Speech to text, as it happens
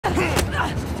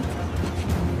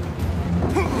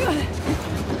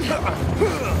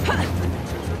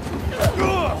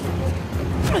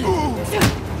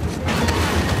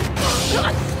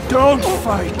Don't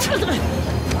fight.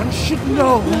 One should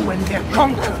know when they're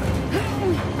conquered.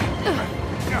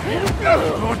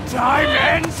 Your time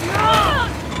ends now!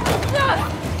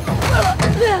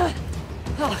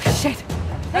 Oh, shit!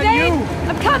 And Elaine, you!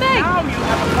 I'm coming! Now you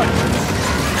have a conscience!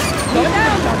 Go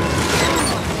down!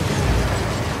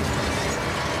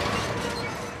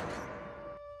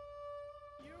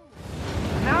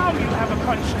 Now you have a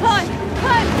conscience! Climb!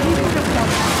 Climb!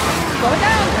 Go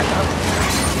down!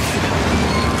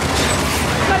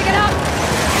 Gotta get up!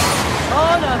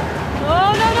 Oh no!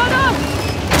 Oh no no no!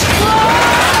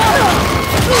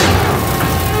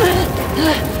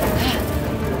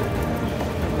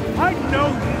 I know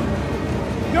you!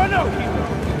 You're no hero!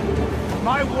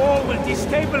 My war will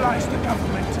destabilize the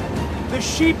government. The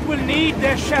sheep will need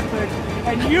their shepherd,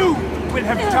 and you will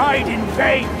have died in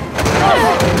vain!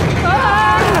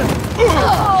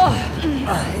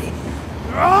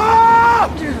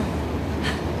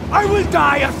 I will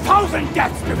die 1,000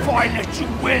 deaths before I let you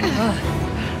win!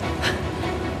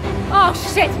 Oh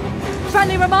shit!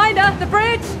 Friendly reminder, the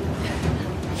bridge!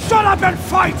 Shut up and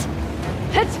fight!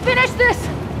 Let's finish this!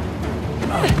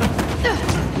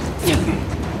 You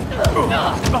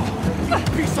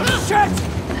piece of shit!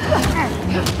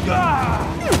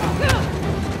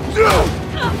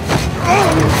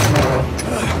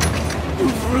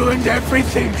 You've ruined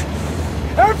everything!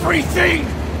 Everything!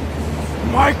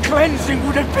 My cleansing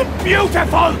would have been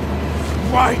beautiful!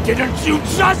 Why didn't you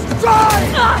just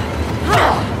die?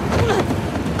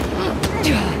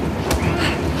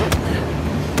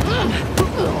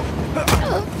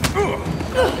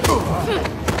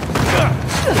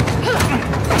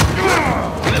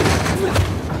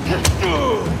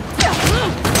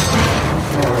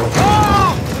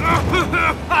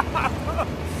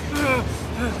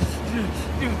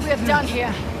 We're done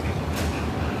here.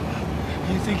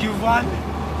 You think you've won?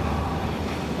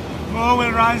 More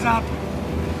will rise up.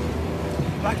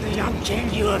 Like the young king,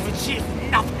 you have achieved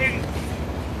nothing.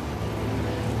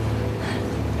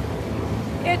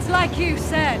 It's like you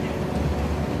said.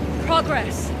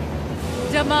 Progress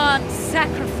demands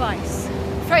sacrifice.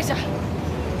 Fraser,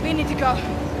 we need to go.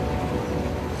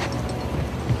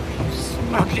 You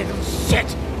smug little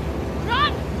shit!